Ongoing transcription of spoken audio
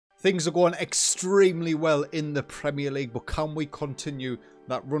Things are going extremely well in the Premier League, but can we continue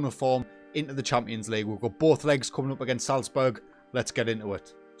that run of form into the Champions League? We've got both legs coming up against Salzburg. Let's get into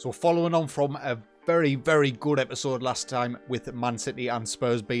it. So following on from a very, very good episode last time with Man City and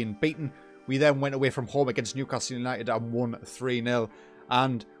Spurs being beaten, we then went away from home against Newcastle United and won 3-0.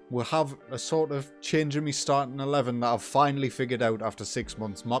 And we'll have a sort of change in me starting 11 that I've finally figured out after 6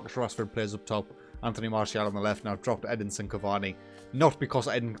 months. Marcus Rashford plays up top, Anthony Martial on the left, and I've dropped Edinson Cavani. Not because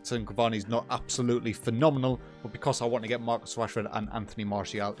Edinson Cavani is not absolutely phenomenal, but because I want to get Marcus Rashford and Anthony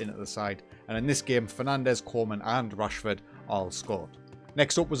Martial in at the side. And in this game, Fernandes, Coleman and Rashford all scored.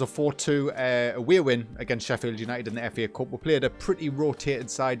 Next up was a 4-2 away win against Sheffield United in the FA Cup. We played a pretty rotated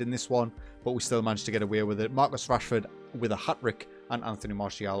side in this one, but we still managed to get away with it. Marcus Rashford with a hat-trick and Anthony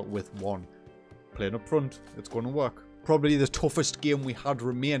Martial with one. Playing up front, it's going to work. Probably the toughest game we had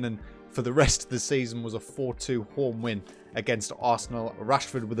remaining for the rest of the season was a 4-2 home win against Arsenal.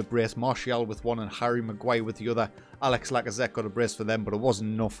 Rashford with a brace, Martial with one and Harry Maguire with the other. Alex Lacazette got a brace for them, but it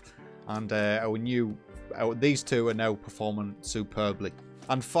wasn't enough. And these two are now performing superbly.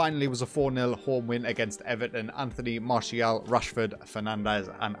 And finally was a 4-0 home win against Everton. Anthony Martial, Rashford,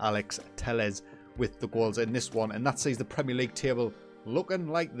 Fernandes and Alex Telles with the goals in this one. And that sees the Premier League table looking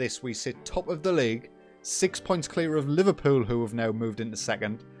like this. We sit top of the league, 6 points clear of Liverpool, who have now moved into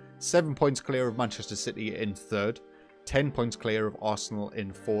second. 7 points clear of Manchester City in third, 10 points clear of Arsenal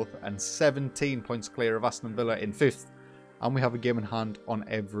in fourth, and 17 points clear of Aston Villa in fifth. And we have a game in hand on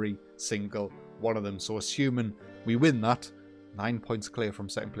every single one of them. So assuming we win that, 9 points clear from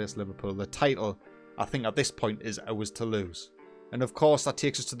second place Liverpool. The title, I think at this point, is ours to lose. And of course, that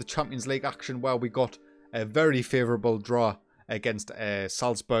takes us to the Champions League action, where we got a very favourable draw against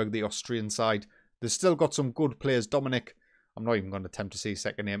Salzburg, the Austrian side. They've still got some good players. Dominic, I'm not even going to attempt to say his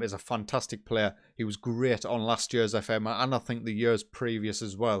second name, is a fantastic player. He was great on last year's FM and I think the years previous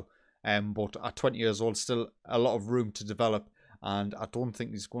as well. But at 20 years old, still a lot of room to develop. And I don't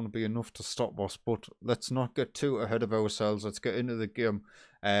think he's going to be enough to stop us. But let's not get too ahead of ourselves. Let's get into the game.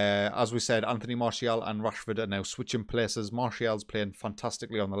 As we said, Anthony Martial and Rashford are now switching places. Martial's playing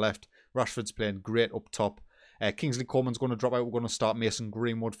fantastically on the left. Rashford's playing great up top. Kingsley Coman's going to drop out. We're going to start Mason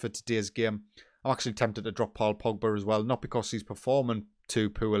Greenwood for today's game. I'm actually tempted to drop Paul Pogba as well. Not because he's performing too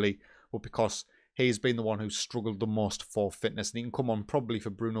poorly, but because he's been the one who's struggled the most for fitness. And he can come on probably for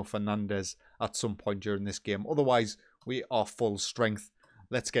Bruno Fernandes at some point during this game. Otherwise, we are full strength.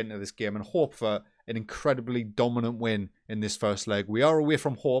 Let's get into this game and hope for an incredibly dominant win in this first leg. We are away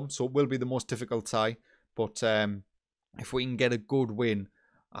from home, so it will be the most difficult tie. But if we can get a good win,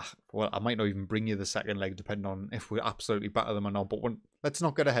 well, I might not even bring you the second leg, depending on if we absolutely batter them or not. But let's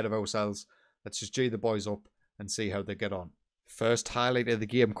not get ahead of ourselves. Let's just G the boys up and see how they get on. First highlight of the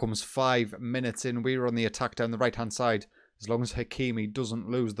game comes 5 minutes in. We're on the attack down the right-hand side. As long as Hakimi doesn't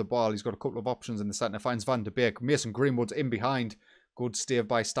lose the ball, he's got a couple of options in the centre. Finds Van de Beek. Mason Greenwood's in behind. Good stave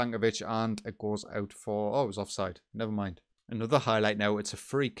by Stankovic, and it goes out for... Oh, it was offside. Never mind. Another highlight now. It's a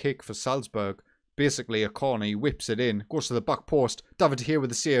free kick for Salzburg. Basically a corner. He whips it in. Goes to the back post. David De Gea with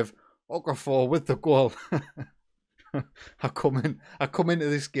the save. Okafor with the goal. I come into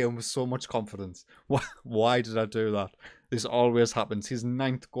this game with so much confidence. Why did I do that? This always happens. His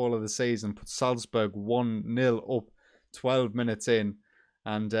 9th goal of the season puts Salzburg 1-0 up 12 minutes in.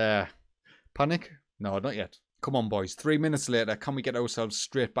 And panic? No, not yet. Come on, boys. 3 minutes later, can we get ourselves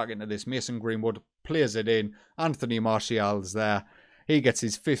straight back into this? Mason Greenwood plays it in. Anthony Martial's there. He gets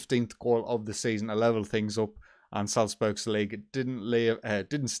his 15th goal of the season to level things up. And Salzburg's league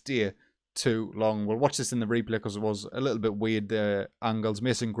didn't stay too long. We'll watch this in the replay because it was a little bit weird, the angles.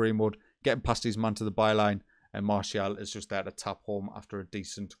 Mason Greenwood getting past his man to the byline, and Martial is just there to tap home after a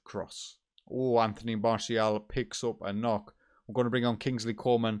decent cross. Oh, Anthony Martial picks up a knock. We're going to bring on Kingsley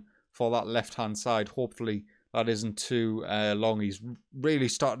Coman for that left-hand side. Hopefully that isn't too long. He's really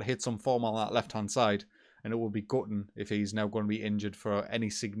starting to hit some form on that left-hand side, and it will be gutting if he's now going to be injured for any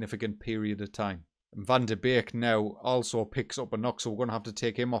significant period of time. Van de Beek now also picks up a knock, so we're going to have to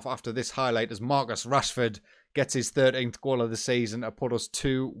take him off after this highlight as Marcus Rashford gets his 13th goal of the season to put us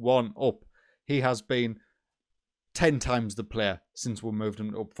 2-1 up. He has been 10 times the player since we moved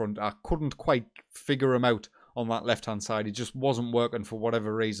him up front. I couldn't quite figure him out on that left-hand side. He just wasn't working for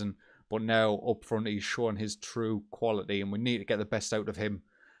whatever reason, but now up front he's showing his true quality, and we need to get the best out of him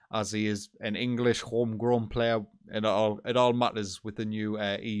as he is an English homegrown player. It all matters with the new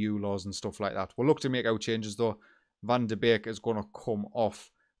EU laws and stuff like that. We'll look to make our changes though. Van de Beek is going to come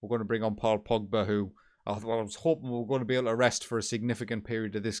off. We're going to bring on Paul Pogba, who I was hoping we were going to be able to rest for a significant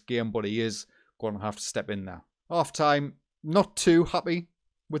period of this game, but he is going to have to step in now. Half time, not too happy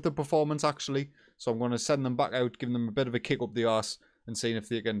with the performance actually, so I'm going to send them back out, give them a bit of a kick up the arse, and seeing if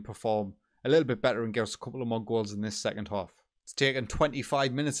they can perform a little bit better and get us a couple of more goals in this second half. It's taken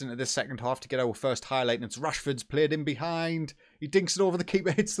 25 minutes into this second half to get our first highlight, and it's Rashford's played in behind. He dinks it over the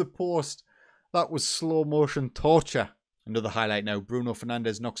keeper, hits the post. That was slow motion torture. Another highlight now. Bruno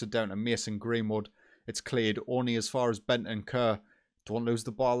Fernandes knocks it down to Mason Greenwood. It's cleared only as far as Benton Kerr. Don't lose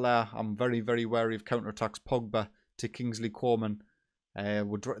the ball there. I'm very, very wary of counter-attacks. Pogba to Kingsley Coman. They're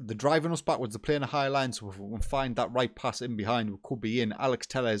driving us backwards. They're playing a high line, so if we can find that right pass in behind, we could be in. Alex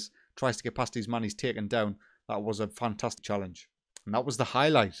Telles tries to get past his man. He's taken down. That was a fantastic challenge. And that was the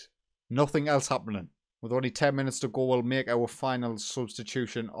highlight. Nothing else happening. With only 10 minutes to go, we'll make our final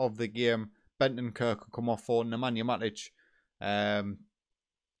substitution of the game. Benton Kerr could come off for Nemanja Matic.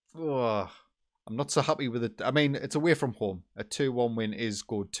 I'm not so happy with it. I mean, it's away from home. A 2-1 win is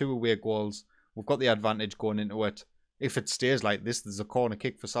good. 2 away goals. We've got the advantage going into it. If it stays like this, there's a corner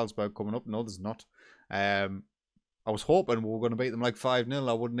kick for Salzburg coming up. No, there's not. I was hoping we were going to beat them like 5-0.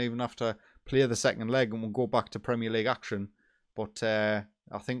 I wouldn't even have to play the second leg and we'll go back to Premier League action. But I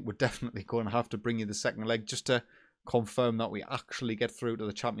think we're definitely going to have to bring you the second leg just to confirm that we actually get through to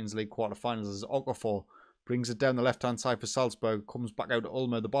the Champions League quarterfinals. As Okafor brings it down the left-hand side for Salzburg, comes back out to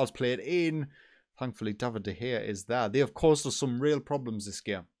Ulmer. The ball's played in. Thankfully, David De Gea is there. They have caused us some real problems this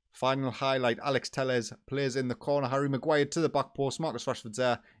game. Final highlight, Alex Telles plays in the corner. Harry Maguire to the back post. Marcus Rashford's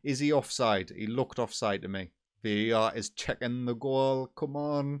there. Is he offside? He looked offside to me. VAR is checking the goal. Come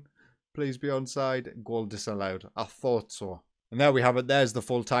on. Please be onside. Goal disallowed. I thought so. And there we have it. There's the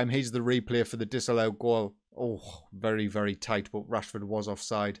full time. Here's the replay for the disallowed goal. Oh, very, very tight, but Rashford was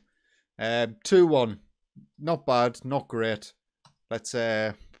offside. 2-1. Not bad. Not great. Let's...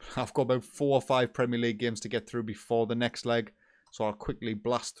 I've got about 4 or 5 Premier League games to get through before the next leg. So I'll quickly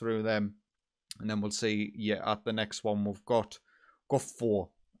blast through them. And then we'll see, yeah, at the next one we've got 4.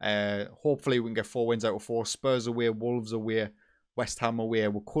 Hopefully we can get 4 wins out of 4. Spurs away, Wolves away, West Ham away.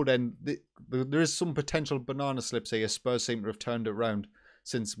 We could end... There is some potential banana slips here. Spurs seem to have turned it around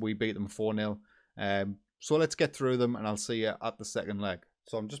since we beat them 4-0. So let's get through them and I'll see you at the second leg.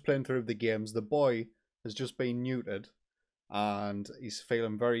 So I'm just playing through the games. The boy has just been neutered. And he's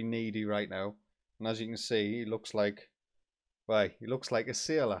feeling very needy right now. And as you can see, he looks like... Well, he looks like a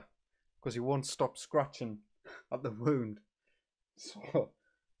sailor. Because he won't stop scratching at the wound. So,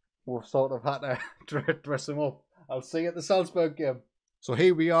 we've sort of had to dress him up. I'll see you at the Salzburg game. So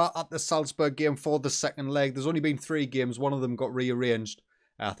here we are at the Salzburg game for the second leg. There's only been 3 games. One of them got rearranged.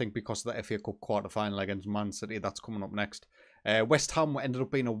 I think because of the FA Cup quarter-final against Man City. That's coming up next. West Ham ended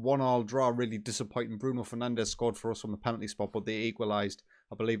up being a 1-1 draw. Really disappointing. Bruno Fernandes scored for us from the penalty spot, but they equalised.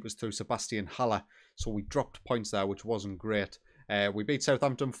 I believe it was through Sebastian Haller. So we dropped points there, which wasn't great. We beat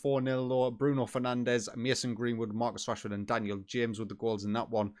Southampton 4-0 though. Bruno Fernandes, Mason Greenwood, Marcus Rashford and Daniel James with the goals in that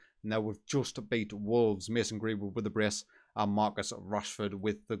one. Now we've just beat Wolves. Mason Greenwood with the brace and Marcus Rashford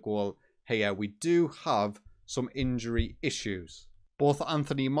with the goal here. We do have some injury issues. Both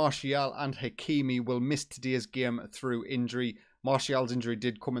Anthony Martial and Hakimi will miss today's game through injury. Martial's injury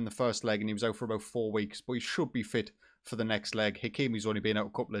did come in the first leg and he was out for about 4 weeks, but he should be fit for the next leg. Hakimi's only been out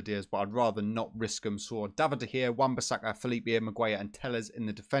a couple of days, but I'd rather not risk him. So David De Gea, Wan-Bissaka, Felipe Maguire and Telles in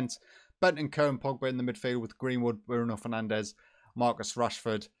the defence. Benton Kerr and Pogba in the midfield with Greenwood, Bruno Fernandes, Marcus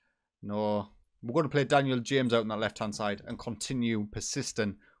Rashford. No, we're going to play Daniel James out on that left-hand side and continue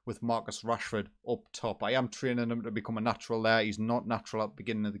persisting with Marcus Rashford up top. I am training him to become a natural there. He's not natural at the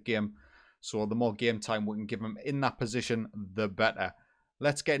beginning of the game. So the more game time we can give him in that position, the better.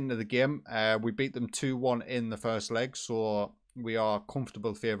 Let's get into the game. We beat them 2-1 in the first leg. So we are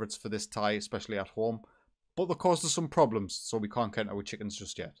comfortable favourites for this tie, especially at home. But they caused us some problems, so we can't count our chickens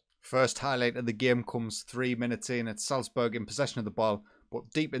just yet. First highlight of the game comes 3 minutes in. It's Salzburg in possession of the ball,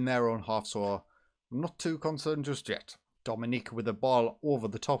 but deep in their own half, so I'm not too concerned just yet. Dominic with the ball over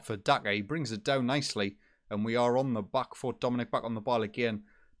the top for Daka. He brings it down nicely, and we are on the back foot. Dominic back on the ball again.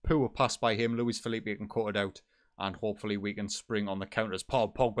 Poor pass by him. Luis Felipe can cut it out, and hopefully we can spring on the counters.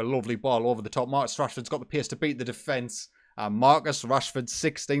 Paul Pogba, lovely ball over the top. Marcus Rashford's got the pace to beat the defence. And Marcus Rashford's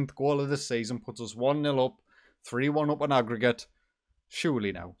 16th goal of the season puts us 1-0 up, 3-1 up on aggregate.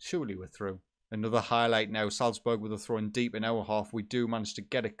 Surely now, surely we're through. Another highlight now. Salzburg with a throw in deep in our half. We do manage to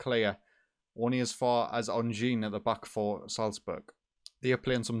get it clear. Only as far as Onjin at the back for Salzburg. They are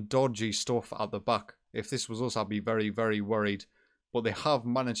playing some dodgy stuff at the back. If this was us, I'd be very, very worried. But they have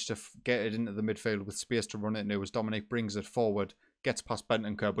managed to get it into the midfield with space to run it now as Dominic brings it forward. Gets past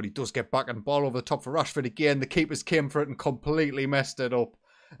Benton Kerr, but he does get back and ball over the top for Rashford again. The keepers came for it and completely messed it up.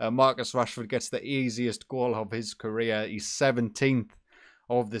 Marcus Rashford gets the easiest goal of his career. He's 17th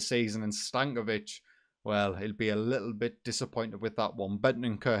of the season, and Stankovic Well, he'll be a little bit disappointed with that one.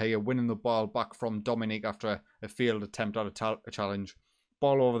 Bentancur here winning the ball back from Dominic after a failed attempt at a challenge.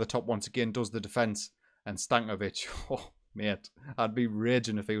 Ball over the top once again, does the defence. And Stankovic, oh mate, I'd be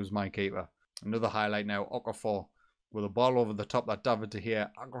raging if he was my keeper. Another highlight now, Okafor with a ball over the top that David De Gea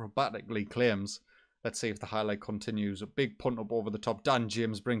acrobatically claims. Let's see if the highlight continues. A big punt up over the top. Dan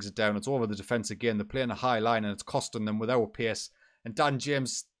James brings it down. It's over the defence again. They're playing a high line and it's costing them without pace. And Dan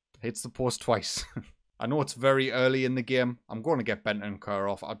James hits the post twice. I know it's very early in the game. I'm going to get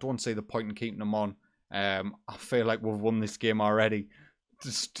Bentancur off. I don't see the point in keeping him on. I feel like we've won this game already.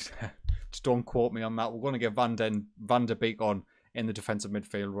 Just don't quote me on that. We're going to get Van der Beek on in the defensive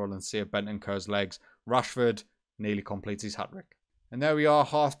midfield role and save Bentancur's legs. Rashford nearly completes his hat-trick. And there we are,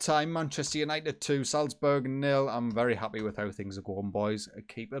 half-time. Manchester United 2, Salzburg 0. I'm very happy with how things are going, boys.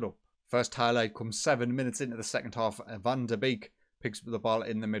 Keep it up. First highlight comes 7 minutes into the second half. Van der Beek picks up the ball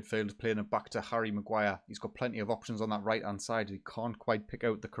in the midfield, playing it back to Harry Maguire. He's got plenty of options on that right-hand side. He can't quite pick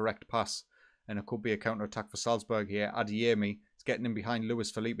out the correct pass. And it could be a counter-attack for Salzburg here. Adeyemi is getting in behind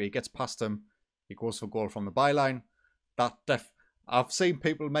Luis Felipe. He gets past him. He goes for goal from the byline. I've seen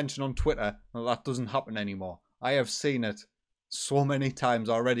people mention on Twitter that doesn't happen anymore. I have seen it so many times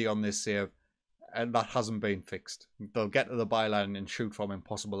already on this save, and that hasn't been fixed. They'll get to the byline and shoot from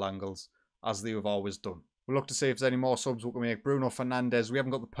impossible angles, as they have always done. We'll look to see if there's any more subs we can make. Bruno Fernandes, we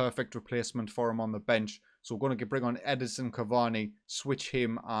haven't got the perfect replacement for him on the bench, so we're going to bring on Edison Cavani, switch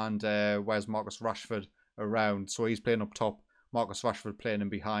him and where's Marcus Rashford around. So he's playing up top, Marcus Rashford playing in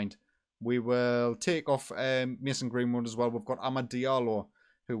behind. We will take off Mason Greenwood as well. We've got Amad Diallo,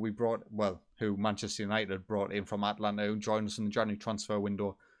 who Manchester United brought in from Atlanta, who joined us in the January transfer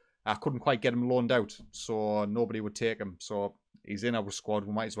window. I couldn't quite get him loaned out, so nobody would take him. So he's in our squad.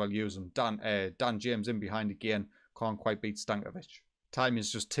 We might as well use him. Dan James in behind again. Can't quite beat Stankovic. Time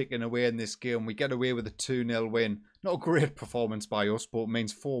is just ticking away in this game. We get away with a 2-0 win. Not a great performance by us, but it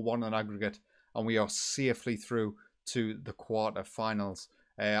means 4-1 on aggregate. And we are safely through to the quarter-finals.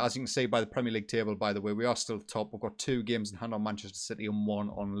 As you can see by the Premier League table, by the way, we are still top. We've got 2 games in hand on Manchester City and 1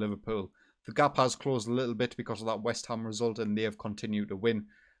 on Liverpool. The gap has closed a little bit because of that West Ham result, and they have continued to win.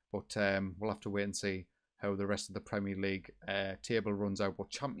 But we'll have to wait and see how the rest of the Premier League table runs out. But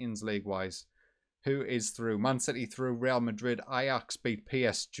Champions League-wise, who is through? Man City through, Real Madrid, Ajax beat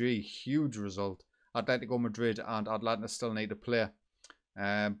PSG. Huge result. Atletico Madrid and Atlanta still need to play.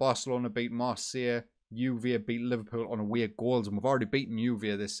 Barcelona beat Marseille. Juve beat Liverpool on away goals, and we've already beaten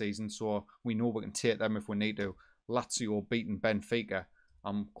Juve this season, so we know we can take them if we need to. Lazio beating Benfica.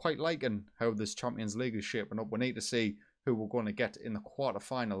 I'm quite liking how this Champions League is shaping up. We need to see who we're going to get in the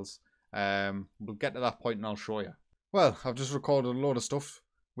quarterfinals. We'll get to that point and I'll show you. Well, I've just recorded a load of stuff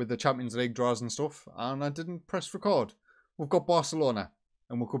with the Champions League draws and stuff, and I didn't press record. We've got Barcelona,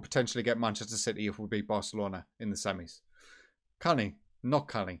 and we could potentially get Manchester City if we beat Barcelona in the semis. Canny, not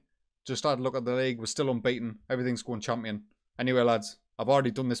canny. Just had a look at the league. We're still unbeaten. Everything's going champion. Anyway, lads, I've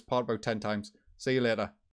already done this part about 10 times. See you later.